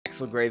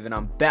Grave, and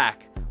I'm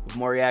back with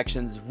more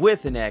reactions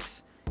with an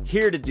X,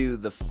 here to do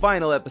the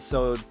final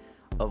episode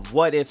of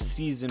What If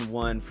Season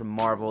 1 from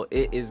Marvel.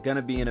 It is going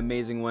to be an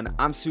amazing one.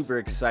 I'm super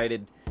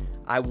excited.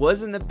 I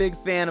wasn't a big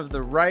fan of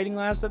the writing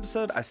last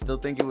episode. I still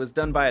think it was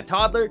done by a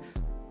toddler,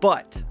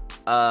 but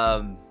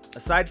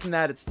aside from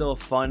that, it's still a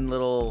fun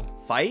little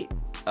fight.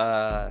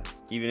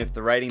 Even if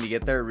the writing to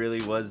get there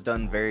really was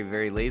done very,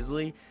 very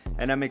lazily.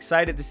 And I'm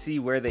excited to see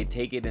where they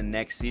take it in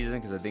next season,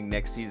 because I think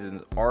next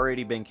season's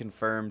already been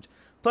confirmed.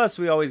 Plus,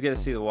 we always get to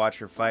see the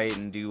Watcher fight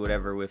and do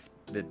whatever with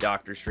the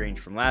Doctor Strange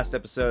from last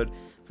episode.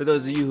 For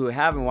those of you who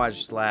haven't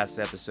watched last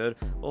episode,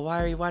 well,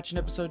 why are you watching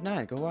episode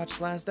 9? Go watch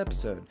last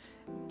episode.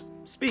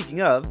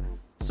 Speaking of,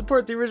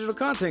 support the original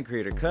content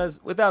creator, because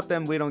without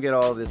them, we don't get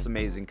all this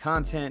amazing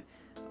content.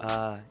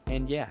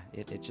 And yeah,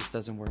 it just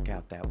doesn't work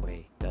out that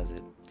way, does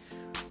it?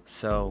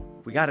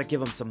 So, we gotta give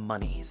them some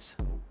monies.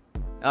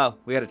 Oh,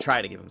 we gotta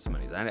try to give them some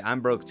monies. I'm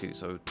broke too,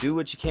 so do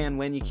what you can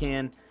when you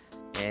can.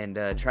 And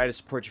try to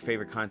support your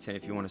favorite content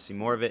if you want to see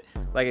more of it.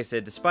 Like I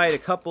said, despite a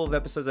couple of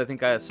episodes, I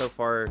think so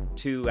far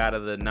 2 out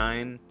of the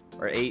 9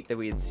 or 8 that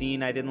we had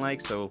seen I didn't like.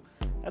 So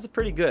that's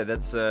pretty good.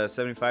 That's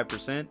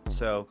 75%.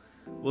 So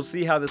we'll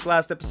see how this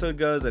last episode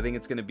goes. I think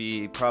it's going to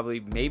be probably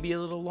maybe a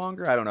little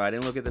longer. I don't know. I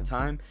didn't look at the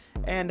time.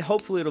 And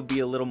hopefully it'll be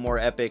a little more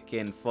epic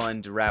and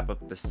fun to wrap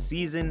up the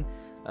season.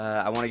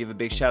 I want to give a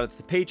big shout out to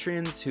the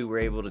patrons who were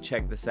able to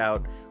check this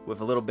out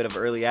with a little bit of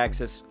early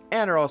access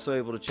and are also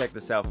able to check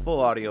this out full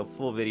audio,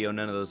 full video,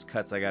 none of those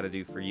cuts I got to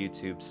do for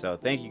YouTube. So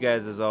thank you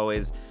guys as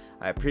always.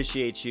 I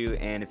appreciate you,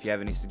 and if you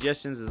have any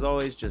suggestions, as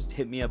always, just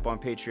hit me up on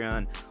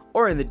Patreon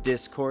or in the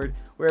Discord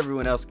where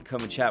everyone else can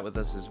come and chat with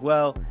us as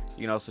well.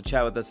 You can also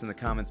chat with us in the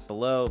comments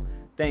below.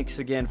 Thanks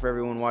again for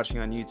everyone watching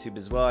on YouTube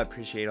as well. I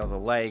appreciate all the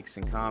likes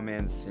and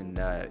comments and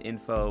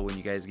info. When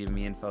you guys give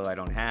me info I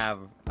don't have,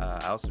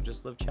 I also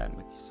just love chatting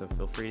with you, so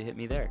feel free to hit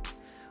me there.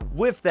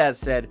 With that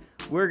said,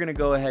 we're going to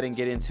go ahead and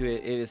get into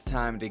it. It is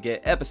time to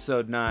get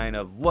episode 9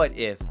 of What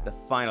If, the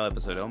final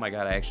episode. Oh my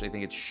god, I actually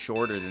think it's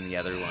shorter than the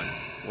other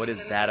ones. What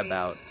is that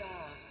about?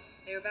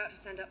 They were about to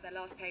send up their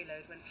last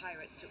payload when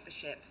pirates took the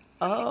ship.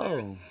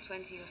 Oh.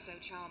 20 or so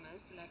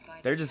charmers led by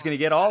They're just going to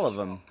get all of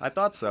them. I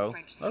thought so.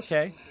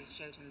 Okay.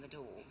 Showed him the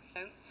door.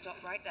 Don't stop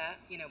right there.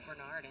 You know,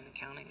 Bernard in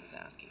accounting was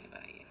asking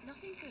about you.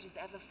 Nothing good has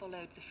ever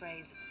followed the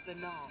phrase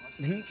Bernard.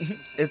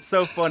 It's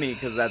so funny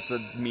because that's a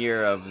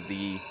mirror of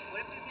the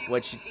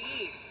what she.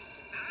 Steve.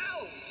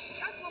 Ouch!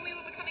 Just when we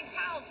were becoming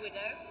pals, widow.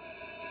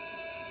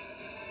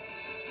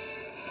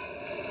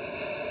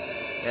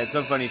 Yeah, it's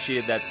so funny she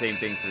did that same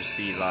thing for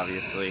Steve,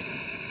 obviously.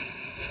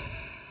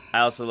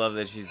 I also love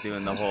that she's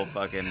doing the whole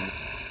fucking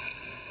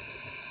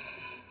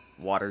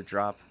water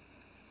drop.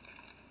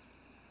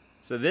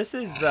 So this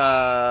is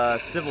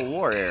Civil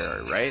War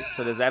era, right?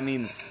 So does that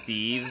mean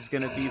Steve's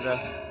gonna be the...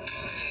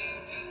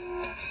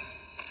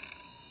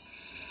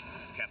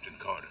 Captain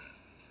Carter,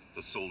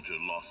 the soldier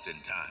lost in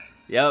time.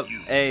 Yep, You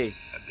hey.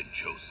 have been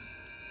chosen.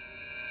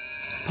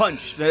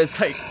 Punched. It's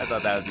like, I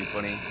thought that would be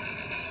funny.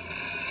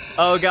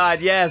 Oh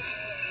god, yes.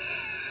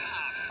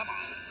 Come on,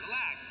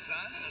 relax,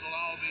 son. It'll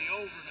all be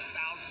over in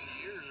 1,000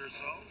 years or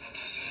so.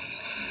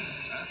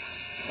 Huh?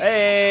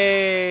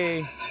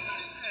 Hey.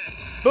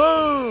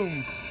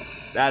 Boom.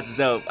 That's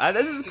dope.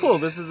 This is cool.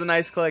 This is a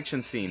nice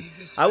collection scene.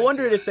 I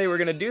wondered if they were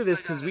gonna do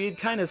this because we had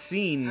kind of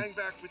seen. Hang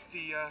back with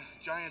the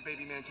giant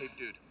baby man cape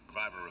dude.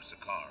 Reviver of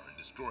Sakaar and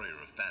destroyer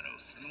of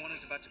Thanos. And the one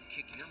who's about to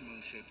kick your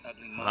moon-shaped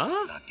ugly mother.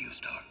 Huh? Not you,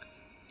 Stark.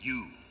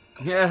 You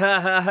Yeah.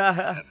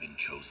 have been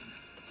chosen.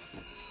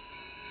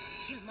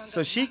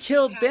 So she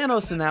killed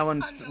Thanos in that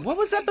one. What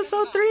was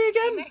episode 3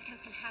 again?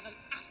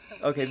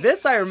 Okay,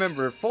 this I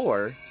remember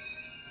 4.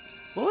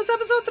 What was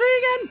episode 3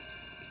 again?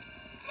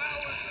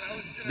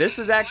 This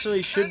is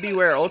actually should be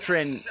where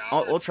Ultron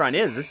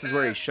is. This is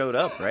where he showed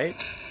up, right?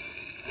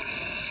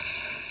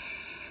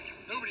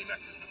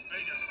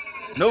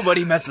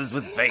 Nobody messes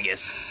with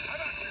Vegas.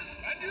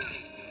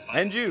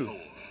 And you.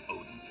 Thor,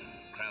 Odinson,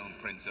 Crown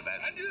Prince of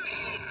Asgard.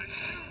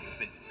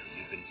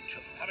 You've been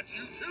chosen. How about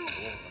you too?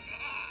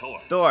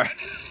 Thor.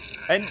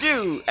 And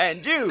you.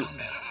 And you.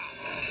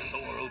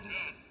 Thor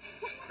Odinson,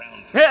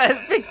 Crown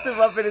It fixed him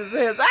up in his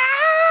hands. Ah!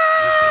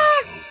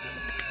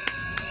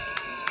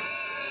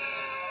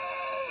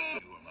 You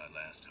are my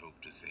last hope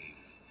to save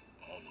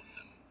all of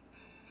them.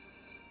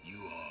 You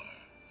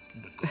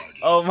are the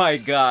guardian. Oh my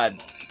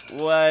god.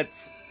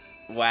 What?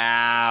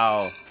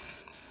 Wow.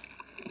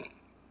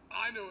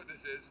 I know what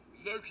this is.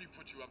 Loki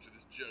put you up to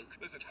this joke.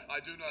 Listen, I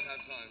do not have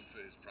time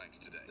for his pranks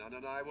today. No,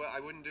 I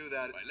wouldn't do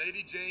that. My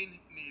Lady Jane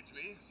needs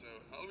me, so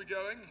I'll be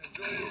going.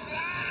 Enjoy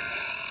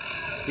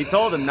it. He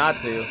told him not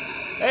to.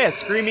 Hey, a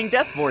screaming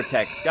death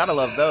vortex. Gotta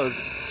love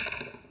those.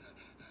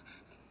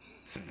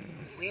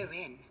 We're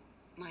in.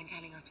 Mind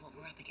telling us what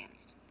we're up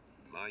against?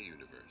 My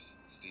universe,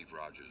 Steve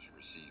Rogers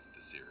received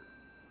the serum.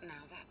 Now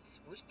that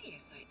would be a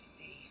sight to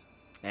see.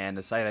 And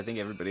a sight I think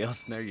everybody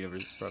else in their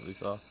universe probably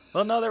saw.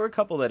 Well, no, there were a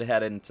couple that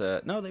hadn't.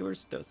 No, they were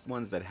still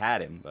ones that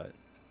had him, but.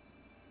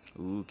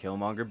 Ooh,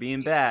 Killmonger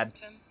being bad.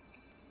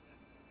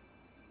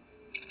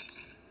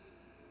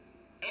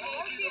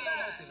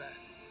 Multiverse.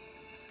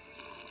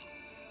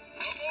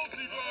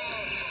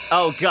 Multiverse!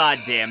 Oh, god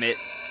damn it.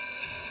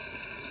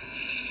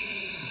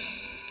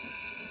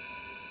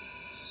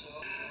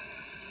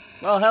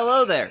 Well,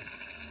 hello there.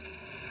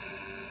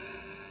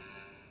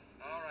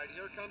 All right,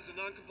 here comes a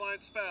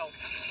non-compliant spell.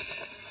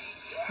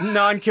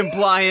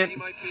 Non-compliant. You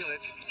might feel it.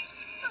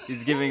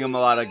 He's giving him a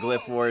lot of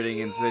glyph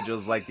wording and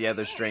sigils like the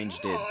other Strange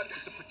did.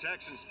 It's a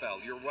protection spell.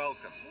 You're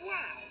welcome. Wow!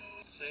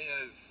 Say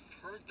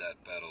I've heard that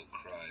battle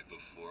cry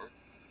before.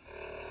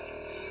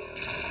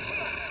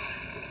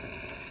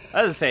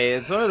 I was gonna say,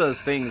 it's one of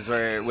those things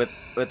where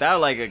without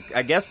like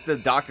I guess the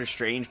Doctor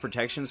Strange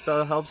protection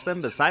spell helps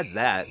them. Besides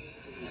that,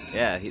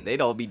 yeah,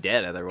 they'd all be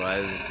dead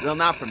otherwise. Well,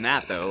 not from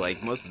that though. Like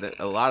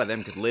a lot of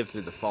them could live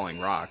through the falling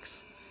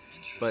rocks,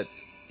 but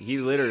he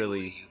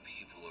literally. You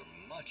people are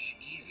much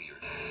easier.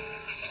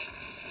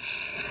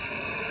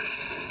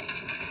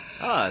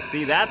 Ah,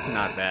 see, that's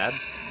not bad.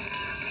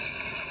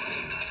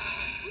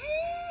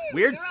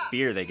 Weird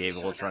spear they gave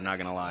Ultron, not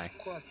gonna lie. Of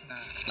course not.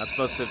 Not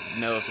supposed to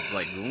know if it's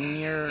like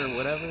Gungnir or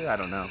whatever. I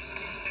don't know.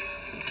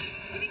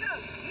 Here we go,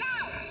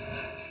 now!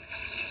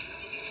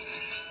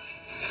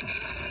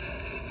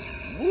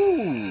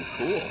 Woo,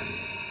 cool.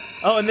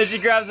 Oh, and then she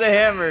grabs a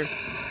hammer.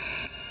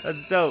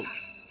 That's dope.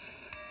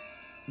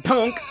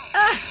 Punk.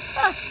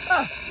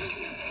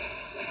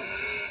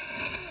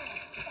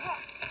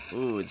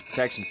 Ooh, his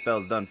protection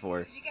spell's done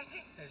for. Did you get it?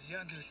 As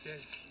Yondu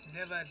says,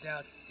 never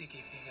doubt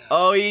sticky finger.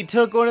 Oh, he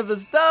took one of the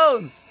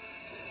stones.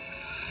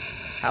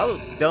 How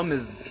dumb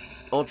is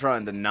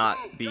Ultron to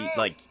not be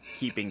like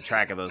keeping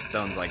track of those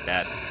stones like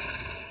that?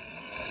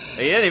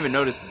 He didn't even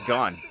notice it's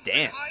gone.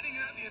 Damn.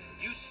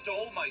 You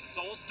stole my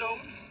soul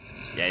stone?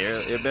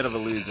 Yeah, you're a bit of a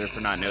loser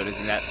for not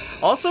noticing that.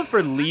 Also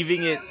for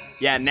leaving it.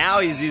 Yeah, now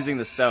he's using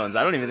the stones.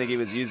 I don't even think he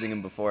was using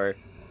them before.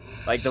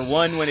 Like the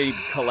one when he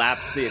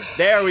collapsed the...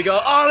 There we go.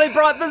 Oh, they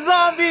brought the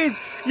zombies!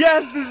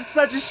 Yes, this is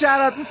such a shout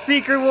out to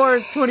Secret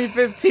Wars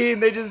 2015.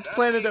 They just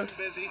planted them.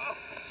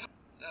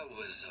 That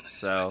was unexpected.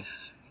 So,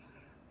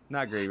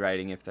 not great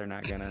writing if they're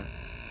not gonna...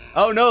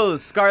 Oh no,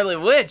 Scarlet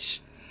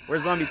Witch!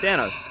 Where's Zombie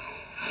Thanos?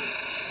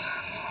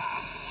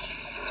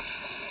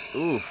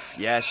 Oof,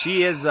 yeah,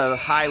 she is a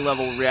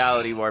high-level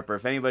reality warper.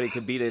 If anybody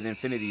could beat an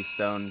Infinity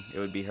Stone, it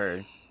would be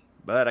her.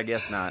 But I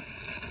guess not.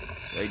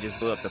 They just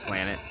blew up the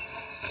planet.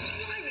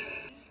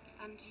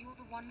 And you're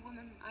the one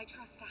woman I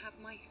trust to have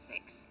my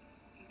 6,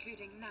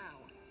 including now.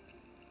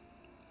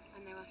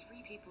 And there are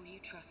 3 people you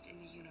trust in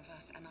the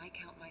universe, and I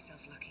count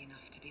myself lucky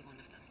enough to be one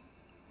of them.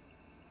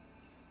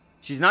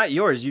 She's not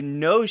yours. You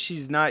know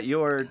she's not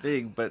your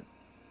thing, but...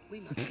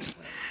 We must be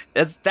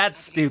That's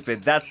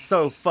stupid. That's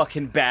so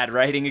fucking bad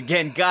writing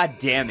again. God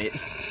damn it.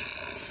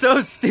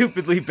 So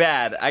stupidly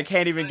bad. I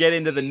can't even get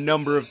into the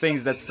number of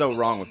things that's so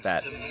wrong with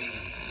that.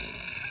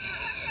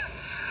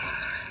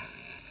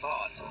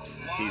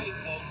 See,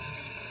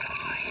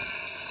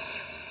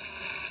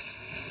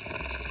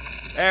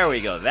 there we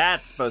go.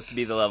 That's supposed to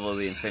be the level of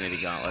the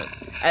Infinity Gauntlet.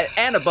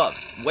 And above.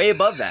 Way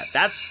above that.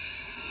 That's...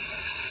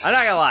 I'm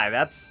not gonna lie.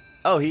 That's...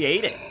 Oh, he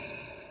ate it.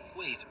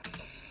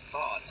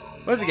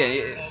 Once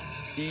again,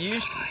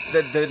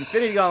 the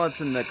Infinity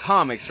Gauntlets in the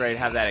comics, right,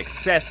 have that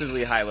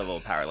excessively high level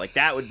of power. Like,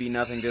 that would be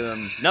nothing to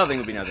them. Nothing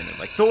would be nothing to them.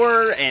 Like,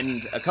 Thor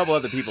and a couple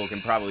other people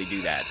can probably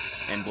do that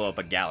and blow up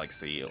a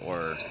galaxy,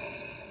 or...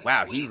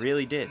 Wow, he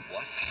really did.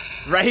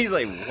 Right? He's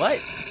like, what?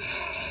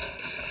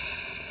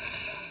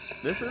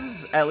 This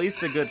is at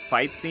least a good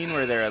fight scene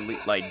where they're,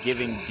 like,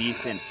 giving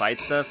decent fight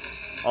stuff.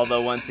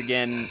 Although, once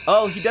again...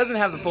 Oh, he doesn't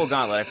have the full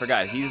gauntlet. I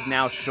forgot. He's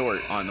now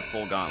short on the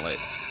full gauntlet.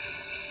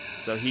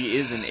 So he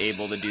isn't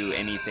able to do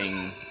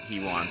anything he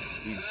wants.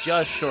 He's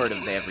just short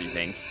of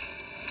everything.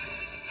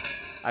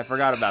 I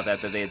forgot about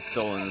that they had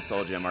stolen the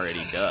Soul Gem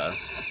already, duh.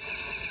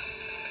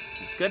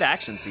 It's good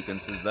action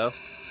sequences, though.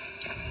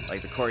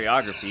 Like the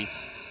choreography.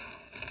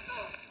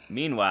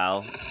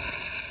 Meanwhile,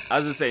 I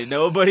was gonna say,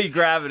 nobody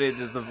grabbing it,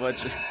 just a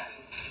bunch of...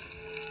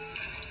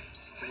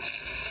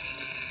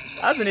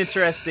 That was an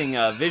interesting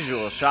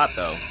visual shot,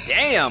 though.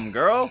 Damn,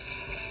 girl!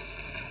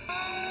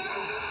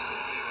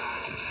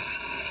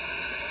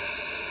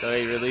 So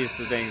he released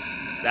the things.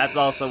 That's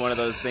also one of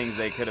those things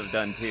they could have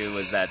done too,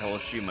 was that whole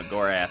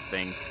Shumagorath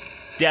thing.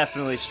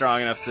 Definitely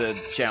strong enough to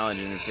challenge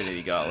an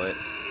Infinity Gauntlet.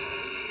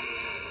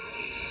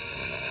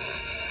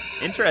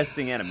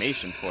 Interesting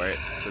animation for it.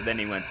 So then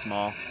he went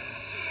small.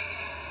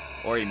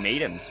 Or he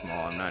made him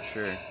small, I'm not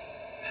sure.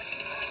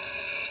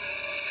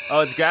 Oh,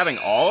 it's grabbing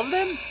all of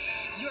them?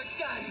 You're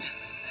done.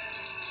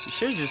 You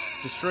should have just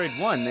destroyed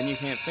one, then you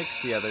can't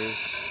fix the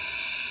others.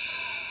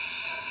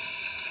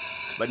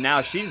 But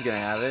now she's gonna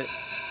have it.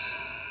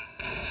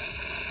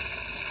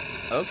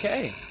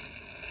 Okay.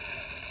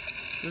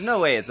 There's no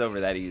way it's over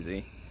that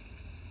easy.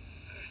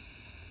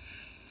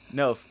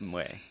 No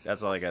way.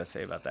 That's all I gotta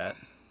say about that.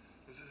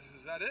 Is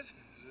that it?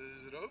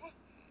 Is it over?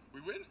 We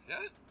win?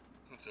 Yeah?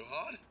 Not so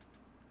hard.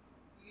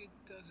 It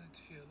doesn't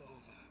feel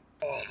over.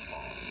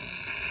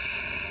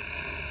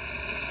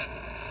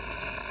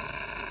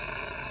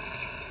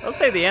 I'll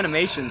say the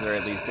animations are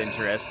at least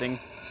interesting.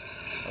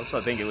 Also,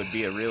 I think it would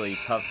be a really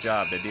tough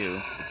job to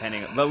do,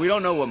 but we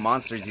don't know what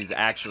monsters he's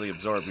actually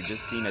absorbed. We've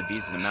just seen a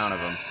decent amount of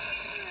them.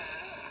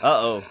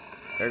 Uh-oh.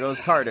 There goes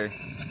Carter.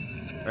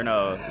 Or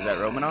no, is that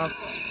Romanov?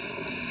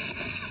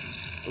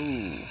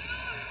 Ooh.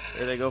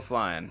 There they go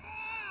flying.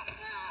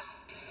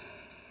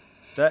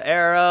 The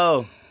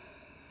arrow!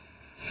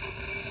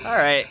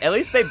 Alright, at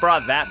least they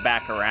brought that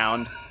back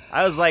around.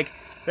 I was like,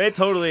 they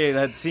totally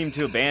had seemed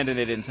to abandon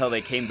it until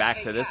they came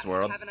back to this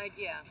world. I have an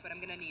idea, but I'm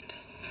gonna need it.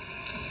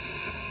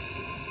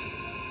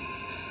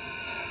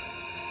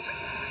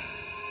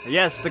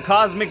 Yes, the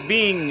cosmic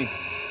being,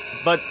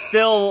 but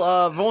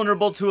still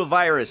vulnerable to a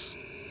virus.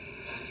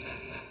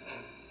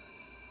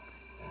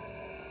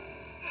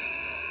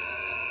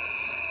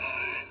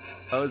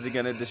 Oh, is he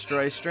gonna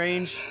destroy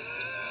Strange?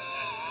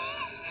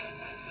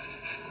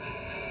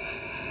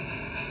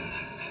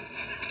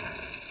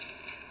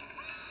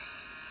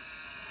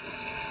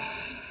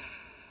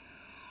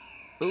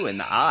 Ooh, in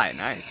the eye,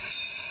 nice.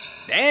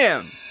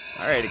 Damn!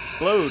 Alright,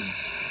 explode.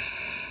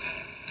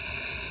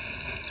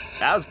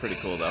 That was pretty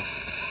cool, though.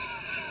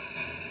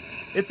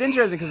 It's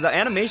interesting because the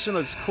animation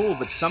looks cool,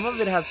 but some of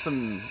it has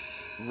some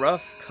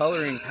rough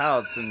coloring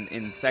palettes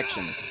in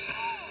sections.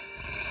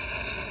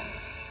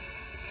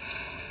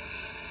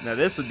 Now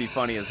this would be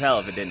funny as hell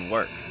if it didn't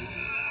work.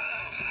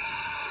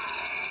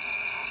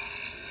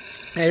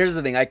 Hey, here's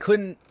the thing, I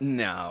couldn't...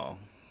 No.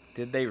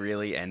 Did they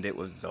really end it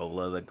with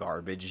Zola, the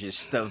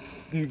garbage-est of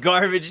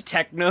garbage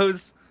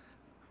technos?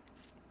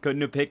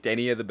 Couldn't have picked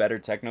any of the better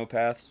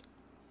technopaths?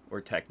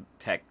 Or tech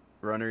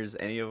runners,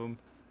 any of them?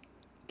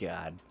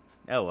 God.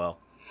 Oh well.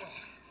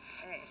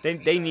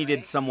 They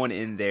needed someone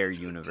in their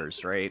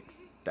universe, right?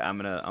 I'm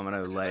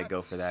gonna let it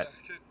go for that.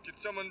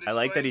 I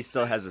like that he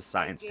still has a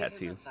science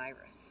tattoo.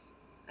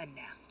 A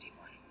nasty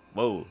one.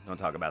 Whoa, don't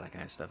talk about that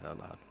kind of stuff out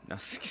loud. No.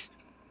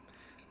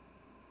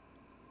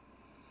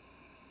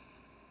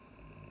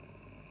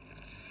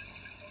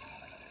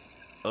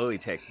 Oh, he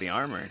took the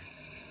armor.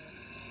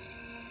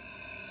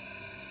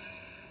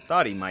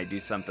 Thought he might do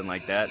something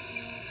like that.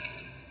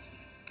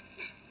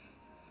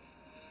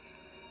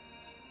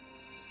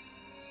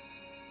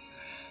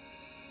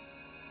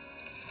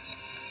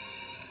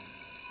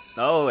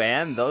 Oh,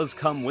 and those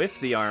come with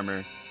the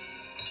armor.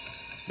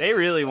 They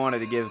really wanted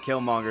to give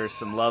Killmonger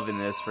some love in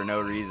this for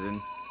no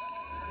reason.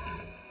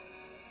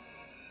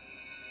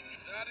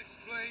 That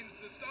explains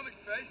the stomach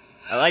face.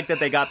 I like that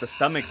they got the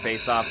stomach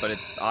face off, but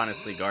it's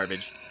honestly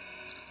garbage.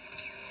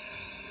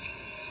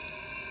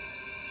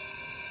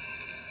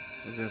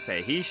 I was gonna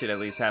say, he should at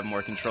least have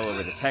more control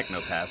over the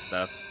Technopath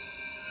stuff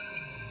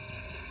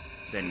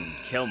than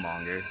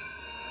Killmonger.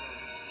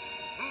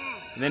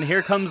 And then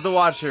here comes the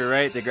Watcher,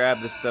 right, to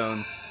grab the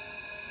stones,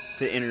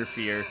 to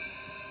interfere.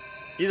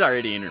 He's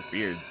already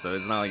interfered, so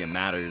it's not like it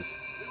matters.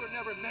 We were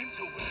never meant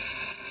to win.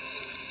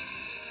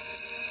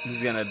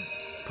 He's gonna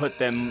put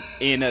them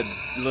in a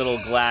little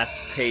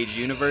glass cage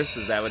universe.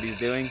 Is that what he's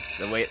doing?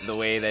 The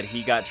way that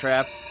he got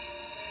trapped?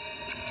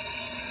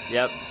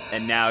 Yep,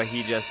 and now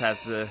he just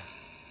has to...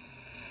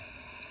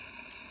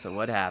 So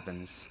what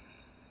happens?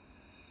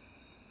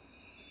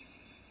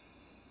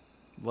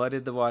 What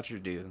did the Watcher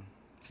do?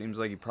 Seems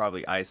like he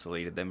probably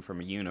isolated them from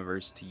a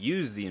universe to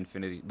use the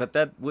Infinity... But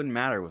that wouldn't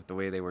matter with the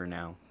way they were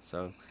now.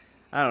 So,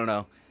 I don't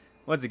know.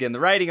 Once again, the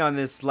writing on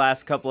this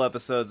last couple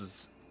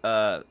episodes,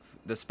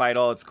 despite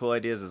all its cool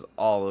ideas, is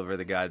all over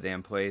the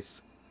goddamn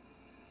place.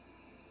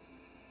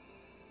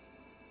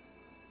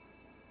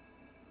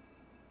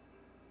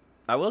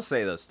 I will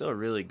say, though, still a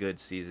really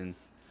good season.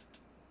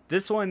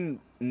 This one,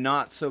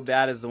 not so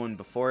bad as the one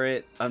before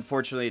it.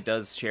 Unfortunately, it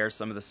does share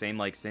some of the same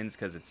like sins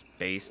because it's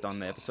based on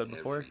the episode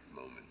before. Every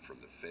moment from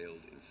the failed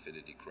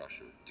Infinity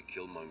Crusher to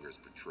Killmonger's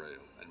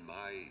betrayal and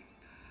my...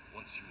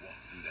 Once you walk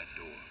through that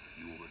door,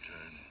 you will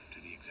return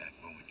to the exact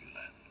moment you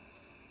left.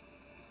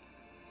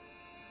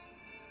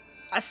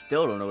 I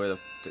still don't know where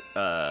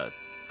the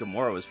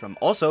Gamora was from.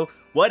 Also,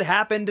 what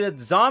happened to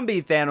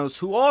Zombie Thanos,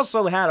 who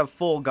also had a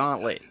full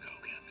gauntlet?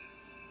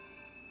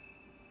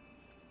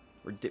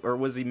 Or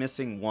was he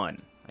missing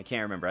one? I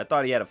can't remember. I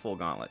thought he had a full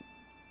gauntlet.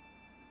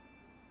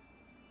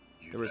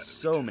 There were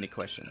so many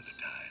questions.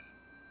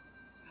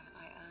 Haven't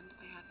I earned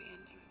my happy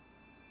ending?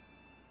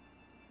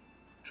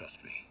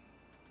 Trust me.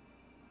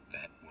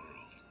 That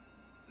world,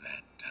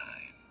 that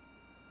time,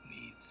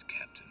 needs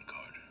Captain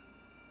Carter.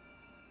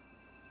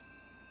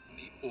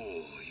 me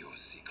all your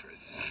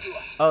secrets.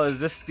 Oh, is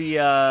this the,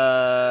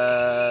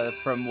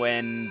 from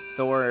when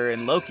Thor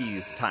and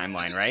Loki's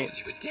timeline, right?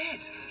 You were dead.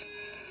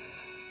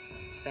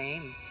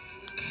 Same.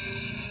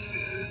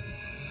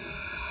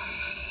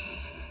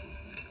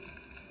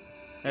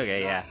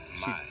 Okay, yeah.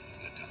 She My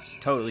Natasha.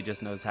 totally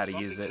just knows how to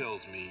use Something it.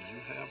 tells me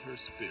you have her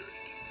spirit.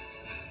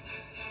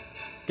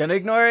 Gonna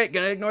ignore it.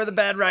 Gonna ignore the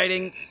bad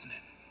writing. Isn't it?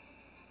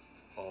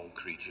 All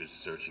creatures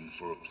searching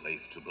for a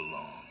place to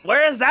belong.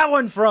 Where is that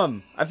one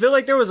from? I feel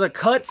like there was a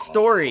cut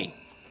story.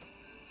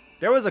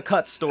 There was a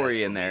cut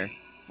story in there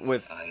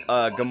with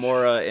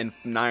Gamora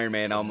and Iron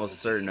Man, almost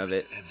certain of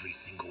it. Every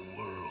single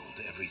world,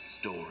 every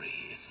story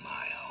is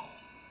my home.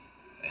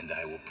 And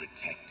I will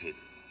protect it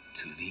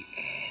to the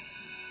end.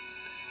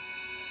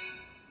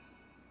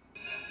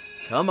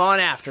 Come on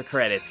after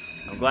credits.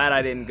 I'm glad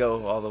I didn't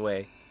go all the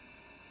way.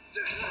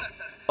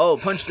 Oh,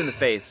 punched in the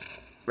face.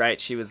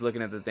 Right, she was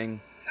looking at the thing.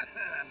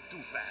 I'm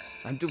too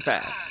fast. I'm too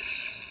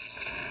fast.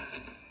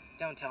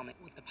 Don't tell me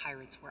what the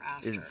pirates were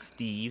after. Is it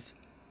Steve?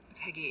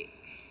 Peggy,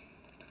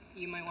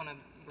 you might want to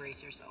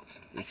brace yourself.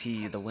 Is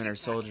he the Winter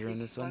Soldier in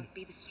this one? Won't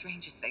be the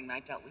strangest thing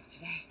I've dealt with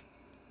today.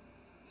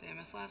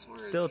 Famous last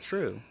words. Still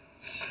true.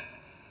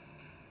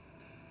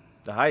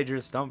 The Hydra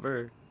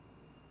Stomper.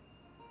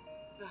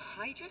 The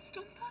Hydra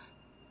Stomper?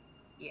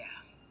 Yeah.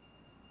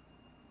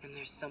 And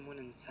there's someone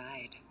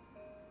inside.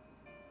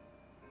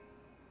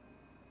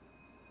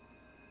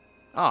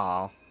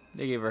 Aw,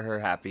 they gave her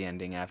happy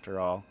ending after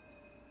all.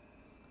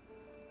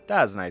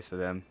 That was nice of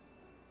them.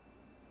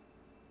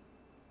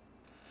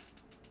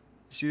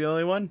 Is she the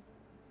only one?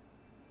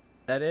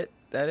 That it?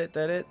 That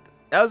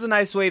was a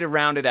nice way to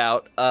round it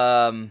out.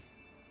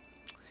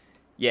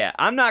 Yeah,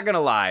 I'm not gonna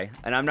lie,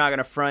 and I'm not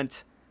gonna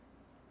front.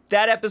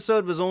 That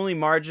episode was only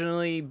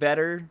marginally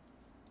better,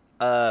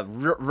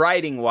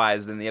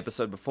 writing-wise, than the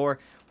episode before,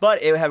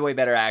 but it had way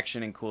better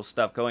action and cool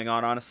stuff going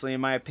on, honestly,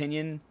 in my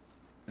opinion,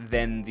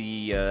 than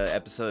the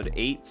episode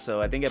 8.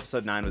 So I think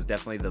episode 9 was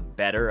definitely the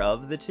better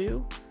of the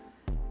two.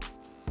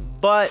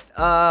 But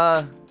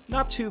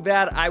not too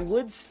bad. I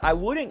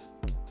wouldn't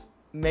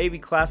maybe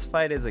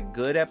classify it as a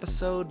good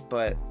episode,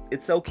 but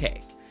it's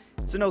okay.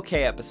 It's an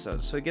okay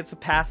episode, so it gets a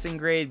passing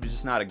grade, but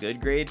just not a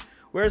good grade.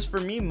 Whereas for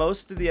me,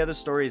 most of the other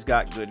stories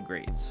got good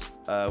grades,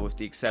 with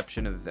the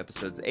exception of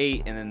episodes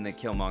 8 and then the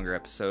Killmonger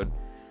episode.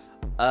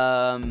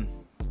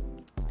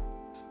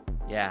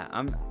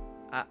 Yeah,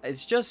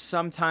 it's just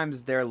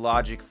sometimes their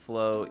logic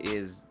flow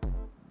is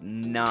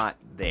not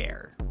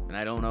there, and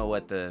I don't know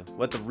what the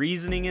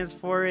reasoning is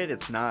for it.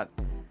 It's not.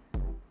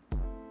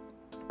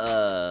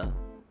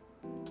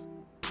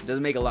 It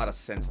doesn't make a lot of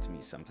sense to me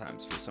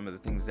sometimes for some of the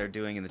things they're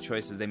doing and the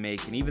choices they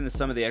make, and even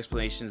some of the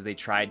explanations they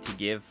tried to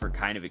give for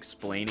kind of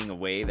explaining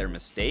away their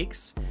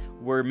mistakes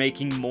were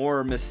making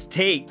more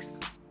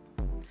mistakes.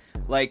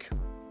 Like,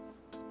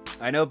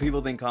 I know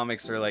people think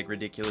comics are like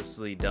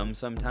ridiculously dumb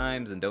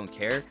sometimes and don't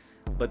care,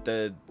 but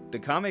the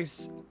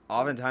comics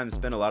oftentimes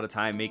spend a lot of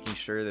time making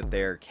sure that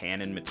their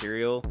canon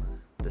material,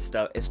 the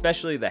stuff,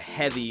 especially the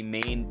heavy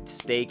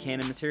mainstay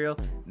canon material,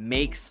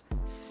 makes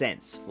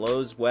sense,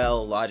 flows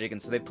well, logic,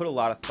 and so they put a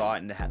lot of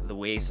thought into the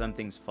way some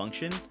things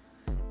function,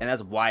 and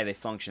that's why they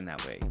function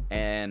that way.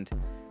 And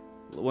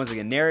once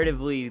again,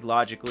 narratively,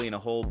 logically, and a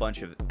whole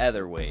bunch of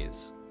other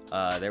ways,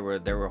 there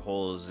were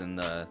holes in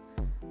the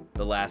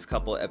last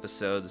couple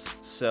episodes.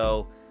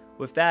 So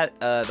with that,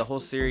 the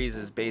whole series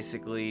is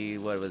basically,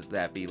 what would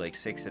that be, like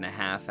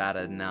 6.5 out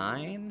of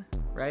 9,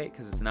 right?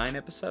 Because it's 9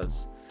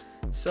 episodes.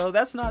 So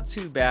that's not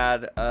too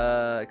bad.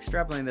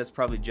 Extrapolating, that's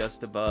probably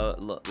just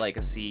about like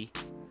a C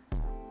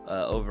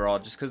overall,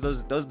 just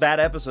because those bad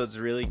episodes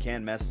really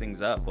can mess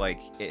things up.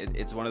 Like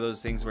it's one of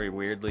those things where you're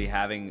weirdly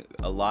having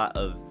a lot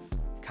of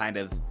kind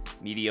of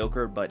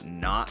mediocre but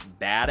not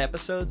bad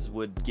episodes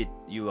would get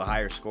you a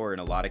higher score in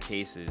a lot of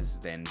cases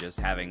than just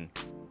having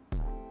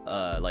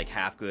like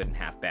half good and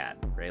half bad,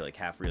 right? Like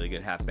half really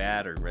good, half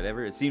bad, or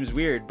whatever. It seems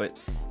weird, but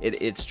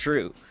it's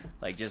true.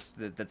 Like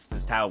that's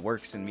just how it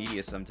works in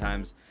media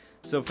sometimes.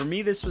 So for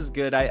me, this was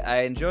good.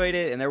 I enjoyed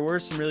it, and there were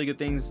some really good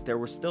things. There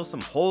were still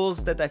some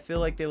holes that I feel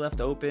like they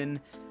left open.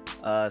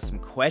 Some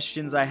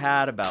questions I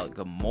had about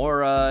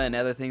Gamora and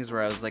other things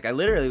where I was like, I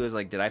literally was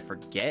like, did I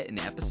forget an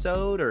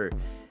episode? Or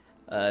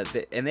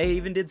and they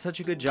even did such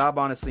a good job,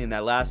 honestly, in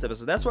that last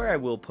episode. That's where I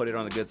will put it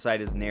on the good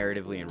side, is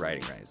narratively and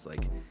writing-wise.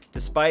 Like,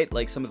 despite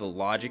like some of the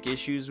logic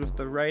issues with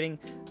the writing,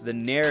 the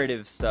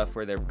narrative stuff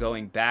where they're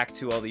going back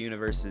to all the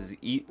universes,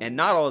 and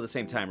not all at the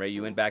same time, right?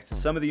 You went back to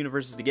some of the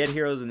universes to get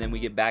heroes, and then we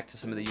get back to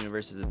some of the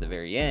universes at the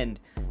very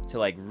end to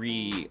like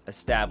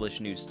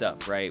re-establish new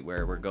stuff, right?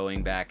 Where we're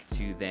going back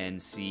to then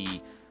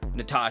see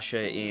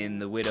Natasha in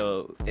the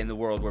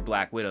world where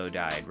Black Widow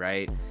died,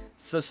 right?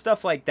 So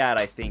stuff like that,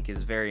 I think,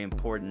 is very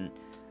important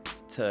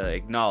to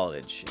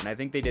acknowledge, and I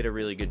think they did a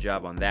really good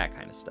job on that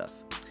kind of stuff.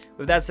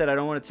 With that said, I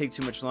don't want to take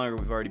too much longer.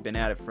 We've already been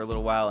at it for a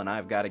little while, and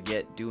I've got to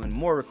get doing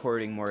more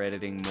recording, more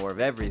editing, more of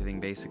everything,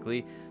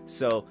 basically.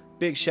 So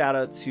big shout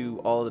out to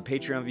all the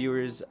Patreon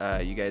viewers.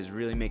 You guys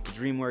really make the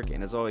dream work,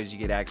 and as always, you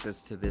get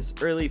access to this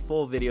early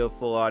full video,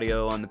 full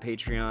audio on the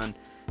Patreon.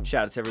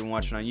 Shout out to everyone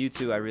watching on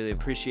YouTube. I really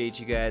appreciate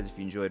you guys. If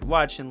you enjoyed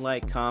watching,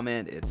 like,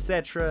 comment,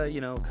 etc.,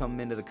 you know, come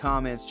into the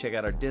comments, check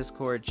out our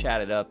Discord,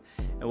 chat it up,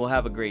 and we'll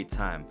have a great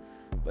time.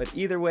 But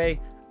either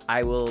way,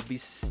 I will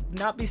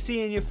not be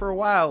seeing you for a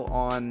while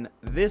on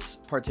this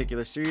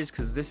particular series,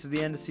 because this is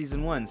the end of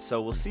Season 1.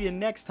 So we'll see you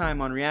next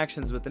time on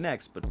Reactions with the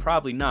Next, but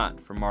probably not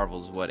for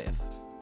Marvel's What If.